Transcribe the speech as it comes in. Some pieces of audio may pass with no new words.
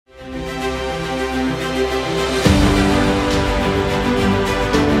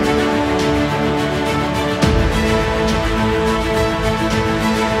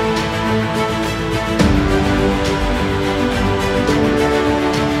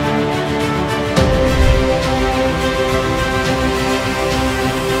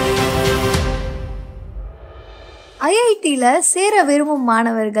ஐஐடியில் சேர விரும்பும்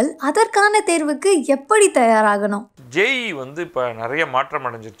மாணவர்கள் அதற்கான தேர்வுக்கு எப்படி தயாராகணும்? ஜேஇ வந்து இப்போ நிறைய மாற்றம்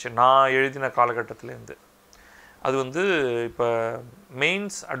அடைஞ்சிருச்சு. நான் எழுதின காலகட்டத்திலேருந்து அது வந்து இப்போ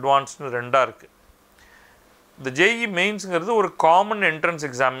மெயின்ஸ் அட்வான்ஸ்னு ரெண்டாக இருக்குது. இந்த ஜேஇ மெயின்ஸுங்கிறது ஒரு common entrance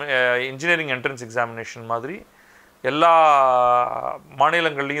engineering entrance examination மாதிரி எல்லா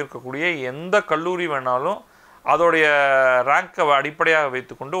மாநிலங்கள்லேயும் இருக்கக்கூடிய எந்த கல்லூரி வேணாலும் அதோடைய ரேங்கை அடிப்படையாக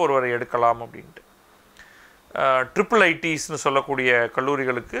வைத்துக்கொண்டு ஒருவரை எடுக்கலாம் அப்படின்ட்டு. ட்ரிபிள் ஐடிஸ்னு சொல்லக்கூடிய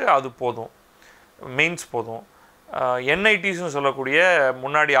கல்லூரிகளுக்கு அது போதும், மெயின்ஸ் போதும். என்ஐடிஸ்னு சொல்லக்கூடிய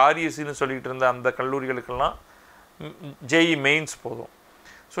முன்னாடி ஆர்இசின்னு சொல்லிகிட்டு இருந்த அந்த கல்லூரிகளுக்கெல்லாம் ஜேஇ மெயின்ஸ் போதும்.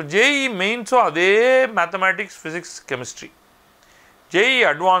 ஸோ ஜேஇ மெயின்ஸும் அதே மேத்தமேட்டிக்ஸ், ஃபிசிக்ஸ், கெமிஸ்ட்ரி. ஜேஇ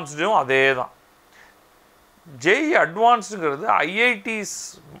அட்வான்ஸ்டும் அதே தான். ஜேஇ அட்வான்ஸுங்கிறது ஐஐடிஸ்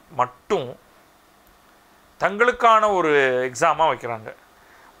மட்டும் தங்களுக்கான ஒரு எக்ஸாமாக வைக்கிறாங்க.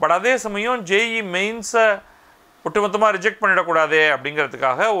 பட் அதே சமயம் ஜேஇ மெயின்ஸை ஒட்டுமொத்தமாக ரிஜெக்ட் பண்ணிடக்கூடாதே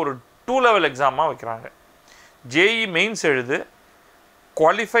அப்படிங்கிறதுக்காக ஒரு 2 லெவல் எக்ஸாமாக வைக்கிறாங்க. ஜேஇ மெயின்ஸ் எழுது,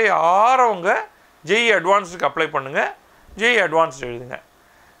 குவாலிஃபை ஆகிறவங்க ஜேஇ அட்வான்ஸுக்கு அப்ளை பண்ணுங்கள், ஜேஇ அட்வான்ஸ் எழுதுங்க.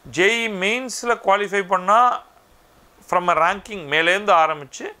 ஜேஇ மெயின்ஸில் குவாலிஃபை பண்ணால் ஃப்ரம் அ ரேங்கிங் மேலேருந்து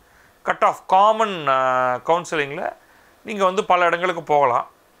ஆரம்பித்து கட் ஆஃப் காமன் கவுன்சிலிங்கில் நீங்கள் வந்து பல இடங்களுக்கு போகலாம்.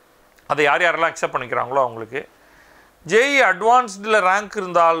 அதை யார் யாரெல்லாம் அக்செப்ட் பண்ணிக்கிறாங்களோ அவங்களுக்கு. ஜேஇ அட்வான்ஸ்டில் ரேங்க்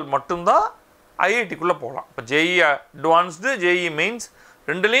இருந்தால் மட்டும்தான் ஐஐடிக்குள்ளே போகலாம். இப்போ ஜேஇ அட்வான்ஸ்டு, ஜேஇ மெயின்ஸ்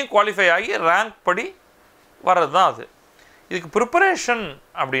ரெண்டுலேயும் குவாலிஃபை ஆகி ரேங்க் படி வர்றது தான் அது. இதுக்கு ப்ரிப்பரேஷன்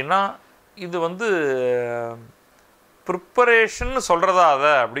அப்படின்னா இது வந்து ப்ரிப்பரேஷன் சொல்கிறதா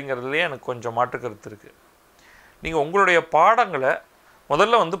அதை அப்படிங்கிறதுலேயே எனக்கு கொஞ்சம் மாற்றுக்கருத்து இருக்குது. நீங்கள் உங்களுடைய பாடங்களை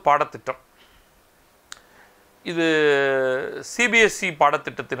முதல்ல வந்து பாடத்திட்டம், இது சிபிஎஸ்சி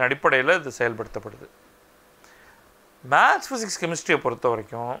பாடத்திட்டத்தின் அடிப்படையில் இது செயல்படுத்தப்படுது. மேத்ஸ், ஃபிசிக்ஸ், கெமிஸ்ட்ரியை பொறுத்த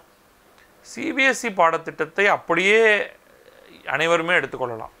வரைக்கும் சிபிஎஸ்சி பாடத்திட்டத்தை அப்படியே அனைவருமே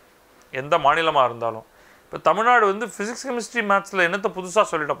எடுத்துக்கொள்ளலாம், எந்த மாநிலமாக இருந்தாலும். இப்போ தமிழ்நாடு வந்து ஃபிசிக்ஸ், கெமிஸ்ட்ரி, மேத்ஸில் என்னத்தை புதுசாக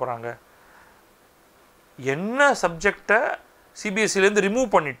சொல்லிட போகிறாங்க? என்ன சப்ஜெக்டை சிபிஎஸ்சிலேருந்து ரிமூவ்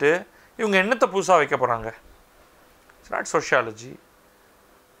பண்ணிவிட்டு இவங்க என்னத்தை புதுசாக வைக்க போகிறாங்க? It's not sociology,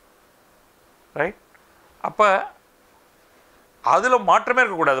 right? அப்போ அதில் மாற்றமே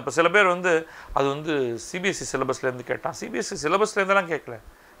இருக்கக்கூடாது. இப்போ சில பேர் வந்து அது வந்து சிபிஎஸ்சி சிலபஸ்லேருந்து கேட்டான். சிபிஎஸ்சி சிலபஸ்லேருந்துலாம் கேட்கல,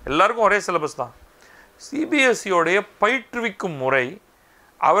 எல்லாருக்கும் ஒரே சிலபஸ் தான். சிபிஎஸ்சியோடைய பயிற்றுவிக்கும் முறை,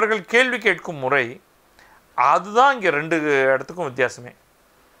 அவர்கள் கேள்வி கேட்கும் முறை, அதுதான் இங்கே 2 இடத்துக்கும் வித்தியாசமே.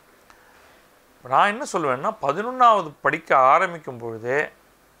 நான் என்ன சொல்லுவேன்னா, 11வது படிக்க ஆரம்பிக்கும் பொழுதே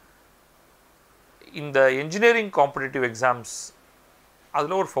இந்த என்ஜினியரிங் காம்படிட்டிவ் எக்ஸாம்ஸ்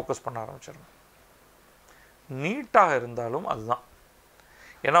அதில் ஒரு ஃபோக்கஸ் பண்ண ஆரம்பிச்சிடணும். நீட்டாக இருந்தாலும் அதுதான்.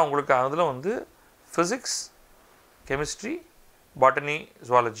 ஏன்னா உங்களுக்கு அதில் வந்து ஃபிசிக்ஸ், கெமிஸ்ட்ரி, பாட்டனி,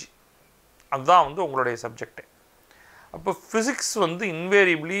 ஜுவாலஜி அதுதான் வந்து உங்களுடைய சப்ஜெக்டே. அப்போ ஃபிசிக்ஸ் வந்து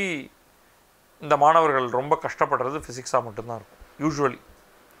இன்வேரியபிளி இந்த மாணவர்கள் ரொம்ப கஷ்டப்படுறது ஃபிசிக்ஸாக மட்டும்தான் இருக்கும் யூஸ்வலி.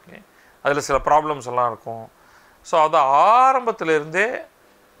 அதில் சில ப்ராப்ளம்ஸ் எல்லாம் இருக்கும். ஸோ அதை ஆரம்பத்திலேருந்தே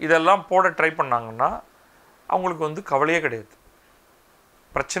இதெல்லாம் போட ட்ரை பண்ணாங்கன்னா அவங்களுக்கு வந்து கவலையே கிடையாது,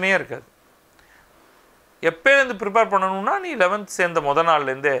 பிரச்சனையே இருக்காது. எப்போலேருந்து ப்ரிப்பேர் பண்ணணும்னா, நீ 11th சேர்ந்த முதல்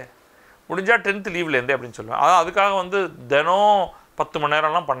நாள்லேருந்தே, முடிஞ்சால் 10th லீவ்லேருந்தே அப்படின்னு சொல்லுவேன். அதான் அதுக்காக வந்து தினம் 10 மணி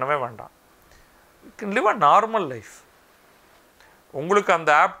நேரம்லாம் பண்ணவே வேண்டாம். You can live a normal life. உங்களுக்கு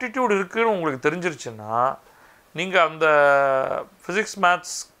அந்த ஆப்டிடியூட் இருக்குதுன்னு உங்களுக்கு தெரிஞ்சிருச்சுன்னா, நீங்கள் அந்த physics,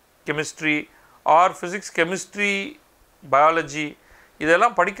 maths, chemistry R physics, chemistry, biology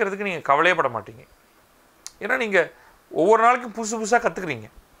இதெல்லாம் படிக்கிறதுக்கு நீங்கள் கவலையே பட மாட்டீங்க. ஏன்னா நீங்கள் ஒவ்வொரு நாளைக்கும் புதுசு புதுசாக கற்றுக்குறீங்க.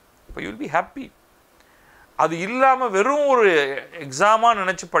 இப்போ யூ வில் பி ஹாப்பி. அது இல்லாமல் வெறும் ஒரு எக்ஸாமாக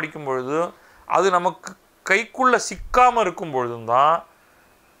நினச்சி படிக்கும் பொழுது, அது நமக்கு கைக்குள்ளே சிக்காமல் இருக்கும் பொழுதும் தான்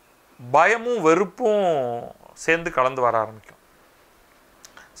பயமும் வெறுப்பும் சேர்ந்து கலந்து வர ஆரம்பிக்கும்.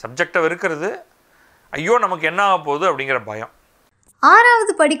 சப்ஜெக்டை வெறுக்கிறது, ஐயோ நமக்கு என்ன ஆக போகுது அப்படிங்கிற பயம்.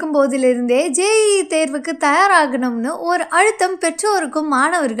 6வது படிக்கும் போதிலிருந்தே ஜேஇ தேர்வுக்கு தயாராகணும்னு ஒரு அழுத்தம் பெற்றோருக்கும்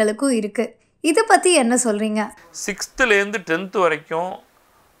மாணவர்களுக்கும் இருக்குது. இதை பற்றி என்ன சொல்கிறீங்க? 6th 10th வரைக்கும்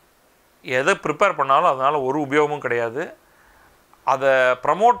எதை ப்ரிப்பேர் பண்ணாலும் அதனால் ஒரு உபயோகமும் கிடையாது. அதை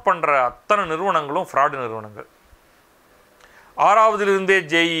ப்ரமோட் பண்ணுற அத்தனை நிறுவனங்களும் ஃப்ராடு நிறுவனங்கள். 6வதுலேருந்தே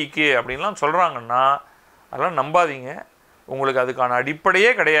ஜேஇக்கு அப்படின்லாம் சொல்கிறாங்கன்னா அதெல்லாம் நம்பாதீங்க. உங்களுக்கு அதுக்கான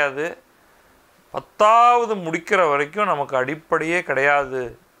அடிப்படையே கிடையாது. 10வது முடிக்கிற வரைக்கும் நமக்கு அடிப்படையே கிடையாது.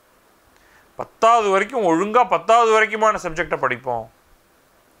 10வது வரைக்கும் ஒழுங்காக 10வது வரைக்குமான சப்ஜெக்டை படிப்போம்.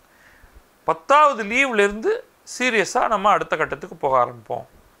 10வது லீவ்லேருந்து சீரியஸாக நம்ம அடுத்த கட்டத்துக்கு போக ஆரம்பிப்போம்.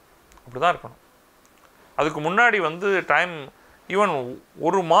 அப்படி தான் இருக்கணும். அதுக்கு முன்னாடி வந்து டைம், ஈவன்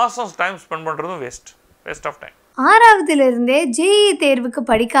ஒரு மாதம் டைம் ஸ்பெண்ட் பண்ணுறதும் வேஸ்ட் ஆஃப் டைம். 6வதுலேருந்தே ஜேஇ தேர்வுக்கு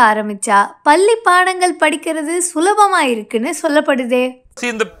படிக்க ஆரம்பிச்சா பள்ளி பாடங்கள் படிக்கிறது சுலபமாக இருக்குன்னு சொல்லப்படுதே.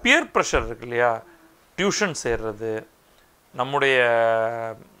 இந்த பியர் ப்ரெஷர் இருக்கு இல்லையா, டியூஷன் சேர்றது, நம்முடைய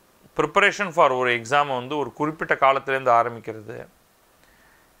ப்ரிப்பரேஷன் ஃபார் ஒரு எக்ஸாமை வந்து ஒரு குறிப்பிட்ட காலத்துலேருந்து ஆரம்பிக்கிறது,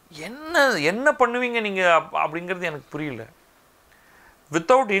 என்ன பண்ணுவீங்க நீங்கள் அப்படிங்கிறது எனக்கு புரியல.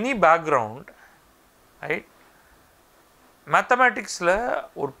 Without any background, right? மேத்தமேட்டிக்ஸில்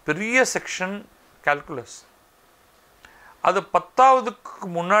ஒரு பெரிய செக்ஷன் கால்குலஸ், அது 10வதுக்கு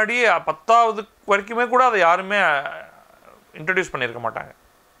முன்னாடியே 10வது வரைக்குமே கூட அதை யாருமே இன்ட்ரடியூஸ் பண்ணியிருக்க மாட்டாங்க.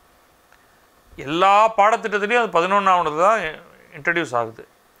 எல்லா பாடத்திட்டத்துலேயும் அது 11வது தான் இன்ட்ரடியூஸ் ஆகுது.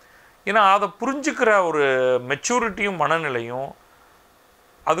 ஏன்னா அதை புரிஞ்சுக்கிற ஒரு மெச்சூரிட்டியும் மனநிலையும்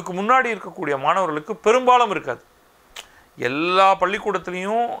அதுக்கு முன்னாடி இருக்கக்கூடிய மாணவர்களுக்கு பெரும்பாலும் இருக்காது. எல்லா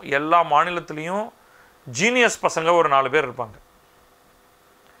பள்ளிக்கூடத்துலேயும் எல்லா மாநிலத்துலேயும் ஜீனியஸ் பசங்க ஒரு 4 பேர் இருப்பாங்க.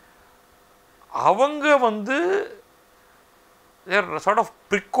 அவங்க வந்து சார்ட் ஆஃப்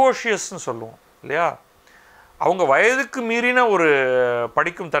ப்ரிகாஷியஸ்ன்னு சொல்லுவோம் இல்லையா, அவங்க வயதுக்கு மீறின ஒரு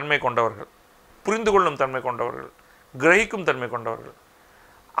படிக்கும் தன்மை கொண்டவர்கள், புரிந்து கொள்ளும் தன்மை கொண்டவர்கள், கிரகிக்கும் தன்மை கொண்டவர்கள்.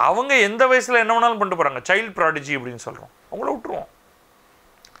 அவங்க எந்த வயசில் என்ன வேணாலும் பண்ணிட்டு போகிறாங்க. சைல்டு ப்ராடிஜி அப்படின்னு சொல்கிறோம், அவங்கள விட்டுருவோம்.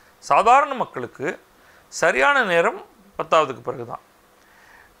 சாதாரண மக்களுக்கு சரியான நேரம் 10வதுக்கு பிறகு தான்.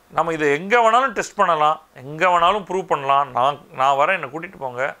 நம்ம இதை எங்கே வேணாலும் டெஸ்ட் பண்ணலாம், எங்கே வேணாலும் ப்ரூவ் பண்ணலாம். நான் வரேன், என்னை கூட்டிகிட்டு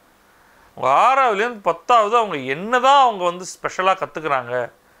போங்க. அவங்க 6வதுலேருந்து 10வது அவங்க என்ன தான் அவங்க வந்து ஸ்பெஷலாக கற்றுக்குறாங்க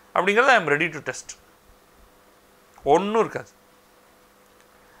அப்படிங்கிறத I am ready to test. ஒன்றும் இருக்காது.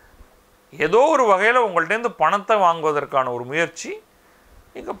 ஏதோ ஒரு வகையில் உங்கள்கிட்டேருந்து பணத்தை வாங்குவதற்கான ஒரு முயற்சி,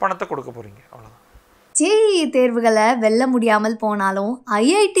 நீங்கள் பணத்தை கொடுக்க போகிறீங்க, அவ்வளோதான். ஜேஇ தேர்வுகளை வெல்ல முடியாமல் போனாலும்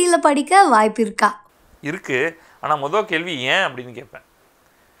ஐஐடியில் படிக்க வாய்ப்பு இருக்கா? இருக்குது. ஆனால் முதல் கேள்வி ஏன் அப்படின்னு கேட்பேன்.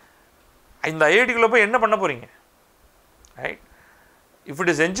 இந்த ஐஐடிக்குள்ளே போய் என்ன பண்ண போகிறீங்க? Right? If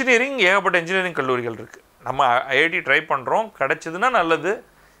it is engineering, ஏகப்பட்ட இன்ஜினியரிங் கல்லூரிகள் இருக்குது. நம்ம ஐஐடி ட்ரை பண்ணுறோம், கிடைச்சதுன்னா நல்லது,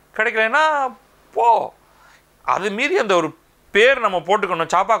 கிடைக்கலன்னா போ. அது மீறி அந்த ஒரு பேர் நம்ம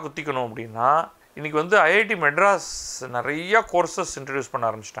போட்டுக்கணும், சாப்பா குத்திக்கணும் அப்படின்னா இன்றைக்கி வந்து ஐஐடி மெட்ராஸ் நிறையா கோர்சஸ் இன்ட்ரடியூஸ் பண்ண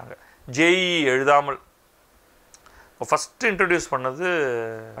ஆரம்பிச்சிட்டாங்க. ஜேஇ எழுதாமல் ஃபஸ்ட்டு இன்ட்ரடியூஸ் பண்ணது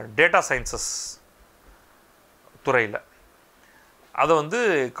டேட்டா சயின்சஸ் துறையில். அதை வந்து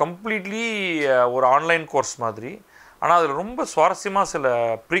கம்ப்ளீட்லி ஒரு ஆன்லைன் கோர்ஸ் மாதிரி. ஆனால் அதில் ரொம்ப சுவாரஸ்யமாக சில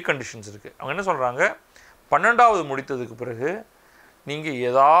ப்ரீ கண்டிஷன்ஸ் இருக்குது. அவங்க என்ன சொல்கிறாங்க, 12வது முடித்ததுக்கு பிறகு நீங்கள்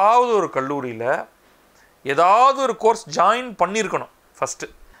ஏதாவது ஒரு கல்லூரியில் ஏதாவது ஒரு கோர்ஸ் ஜாயின் பண்ணியிருக்கணும் ஃபஸ்ட்டு.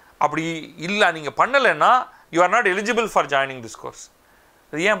 அப்படி இல்லை நீங்கள் பண்ணலைன்னா you are not eligible for joining this course.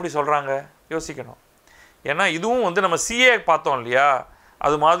 அது ஏன் அப்படி சொல்கிறாங்க? யோசிக்கணும். ஏன்னா இதுவும் வந்து நம்ம சிஏ பார்த்தோம் இல்லையா,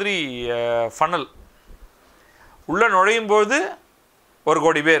 அது மாதிரி ஃபனல். உள்ளே நுழையும் போது 1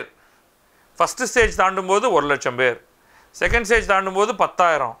 கோடி பேர், ஃபஸ்ட்டு ஸ்டேஜ் தாண்டும்போது 1 லட்சம் பேர், செகண்ட் ஸ்டேஜ் தாண்டும்போது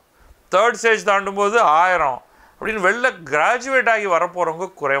 10,000, தேர்ட் ஸ்டேஜ் தாண்டும்போது 1000 அப்படின்னு வெளில கிராஜுவேட் ஆகி வரப்போகிறவங்க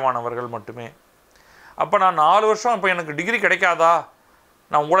குறைவானவர்கள் மட்டுமே. அப்போ நான் 4 வருஷம் இப்போ எனக்கு டிகிரி கிடைக்காதா,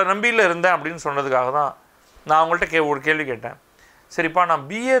 நான் உங்களை நம்பியில் இருந்தேன் அப்படின்னு சொன்னதுக்காக தான் நான் அவங்கள்ட்ட ஒரு கேள்வி கேட்டேன். சரிப்பா, நான்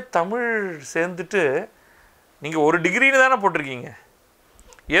பிஏ தமிழ் சேர்ந்துட்டு நீங்கள் ஒரு டிகிரின்னு தானே போட்டிருக்கீங்க,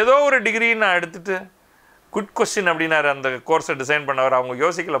 ஏதோ ஒரு டிகிரின்னு நான் எடுத்துகிட்டு குட் கொஸ்டின் அப்படின்னாரு அந்த கோர்ஸை டிசைன் பண்ணவர். அவங்க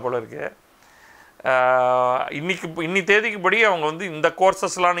யோசிக்கல போல இருக்கு. இன்னி தேதிக்கு படி அவங்க வந்து இந்த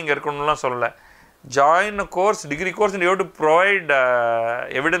கோர்சஸ்லாம் நீங்கள் இருக்கணும்லாம் சொல்லலை. Join course, degree course, you have to provide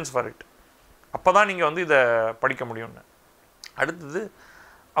evidence for it. அப்போ தான் நீங்கள் வந்து இதை படிக்க முடியும்னு. அடுத்தது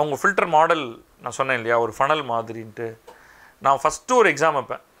அவங்க ஃபில்டர் மாடல் நான் சொன்னேன் இல்லையா, ஒரு ஃபனல் மாதிரின்ட்டு. நான் ஃபஸ்ட்டு ஒரு எக்ஸாம்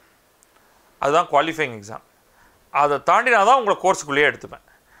வைப்பேன், அதுதான் குவாலிஃபைங் எக்ஸாம். அதை தாண்டினா தான் உங்களை கோர்ஸுக்குள்ளேயே எடுத்துப்பேன்.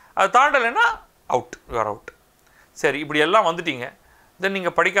 அதை தாண்டலைன்னா அவுட், யூஆர் அவுட். சரி, இப்படி எல்லாம் வந்துட்டீங்க. தென்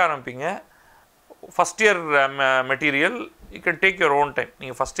நீங்கள் படிக்க ஆரம்பிப்பீங்க. First year material you can take your own time.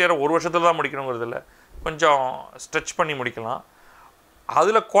 நீங்கள் ஃபஸ்ட் இயரை 1 வருஷத்தில் தான் முடிக்கணுங்கிறது இல்லை, கொஞ்சம் ஸ்ட்ரெச் பண்ணி முடிக்கலாம்.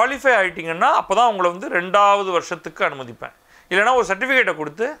 அதில் குவாலிஃபை ஆகிட்டிங்கன்னா அப்போ தான் உங்களை வந்து 2வது வருஷத்துக்கு அனுமதிப்பேன். இல்லைனா ஒரு சர்டிஃபிகேட்டை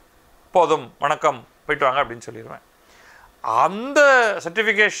கொடுத்து போதும் வணக்கம் போய்ட்டு வாங்க அப்படின்னு சொல்லிடுவேன். அந்த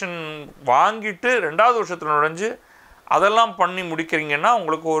சர்டிஃபிகேஷன் வாங்கிட்டு 2வது வருஷத்தில் நுழைஞ்சு அதெல்லாம் பண்ணி முடிக்கிறீங்கன்னா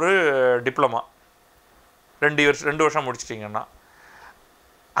உங்களுக்கு ஒரு டிப்ளமா 2 வருஷம் முடிச்சிட்டிங்கன்னா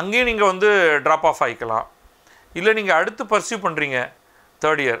அங்கேயும் நீங்கள் வந்து ட்ராப் ஆஃப் ஆகிக்கலாம். இல்லை நீங்கள் அடுத்து பர்சியூ பண்ணுறீங்க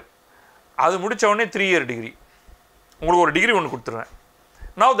 3rd இயர், அது முடித்த உடனே 3 இயர் டிகிரி, உங்களுக்கு ஒரு டிகிரி ஒன்று கொடுத்துருவேன்.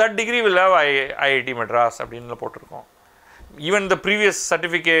 Now that degree will have IIT Madras அப்படின்னு போட்டிருக்கோம். Even the previous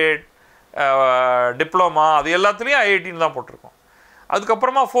certificate, diploma, அது எல்லாத்துலேயும் ஐஐடின்னு தான் போட்டிருக்கோம்.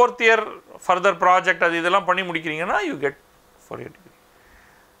 அதுக்கப்புறமா 4th இயர் ஃபர்தர் ப்ராஜெக்ட் அது இதெல்லாம் பண்ணி முடிக்கிறீங்கன்னா யூ கெட் 4 இயர் டிகிரி.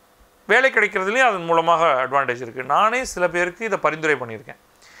 வேலை கிடைக்கிறதுலேயும் அதன் மூலமாக அட்வான்டேஜ் இருக்குது. நானே சில பேருக்கு இதை பரிந்துரை பண்ணியிருக்கேன்.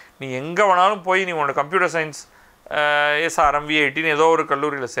 நீ எங்கே வேணாலும் போய் நீ உன்னோட கம்ப்யூட்டர் சயின்ஸ் எஸ்ஆர்எம் விஐடின்னு ஏதோ ஒரு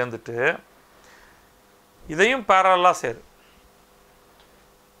கல்லூரியில் சேர்ந்துட்டு இதையும் பேரலாக சேரு.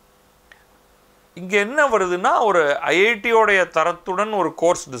 இங்கே என்ன வருதுன்னா, ஒரு ஐஐடியோடைய தரத்துடன் ஒரு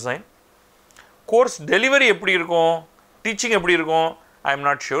கோர்ஸ் டிசைன், கோர்ஸ் டெலிவரி எப்படி இருக்கும், டீச்சிங் எப்படி இருக்கும், ஐ எம்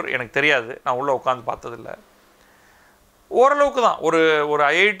நாட் ஷூர், எனக்கு தெரியாது, நான் உள்ளே உட்காந்து பார்த்ததில்லை. ஓரளவுக்கு தான் ஒரு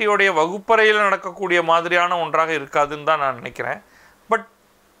ஐஐடியோடைய வகுப்பறையில் நடக்கக்கூடிய மாதிரியான ஒன்றாக இருக்காதுன்னு தான் நான் நினைக்கிறேன். But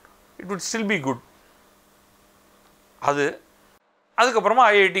it would still be good. அதுக்கப்புறமா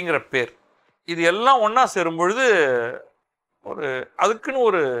ஐஐடிங்கிற பேர், இது எல்லாம் ஒன்றா சேரும்பொழுது அதுக்குன்னு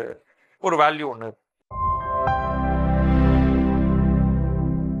ஒரு வேல்யூ ஒன்று இருக்குது.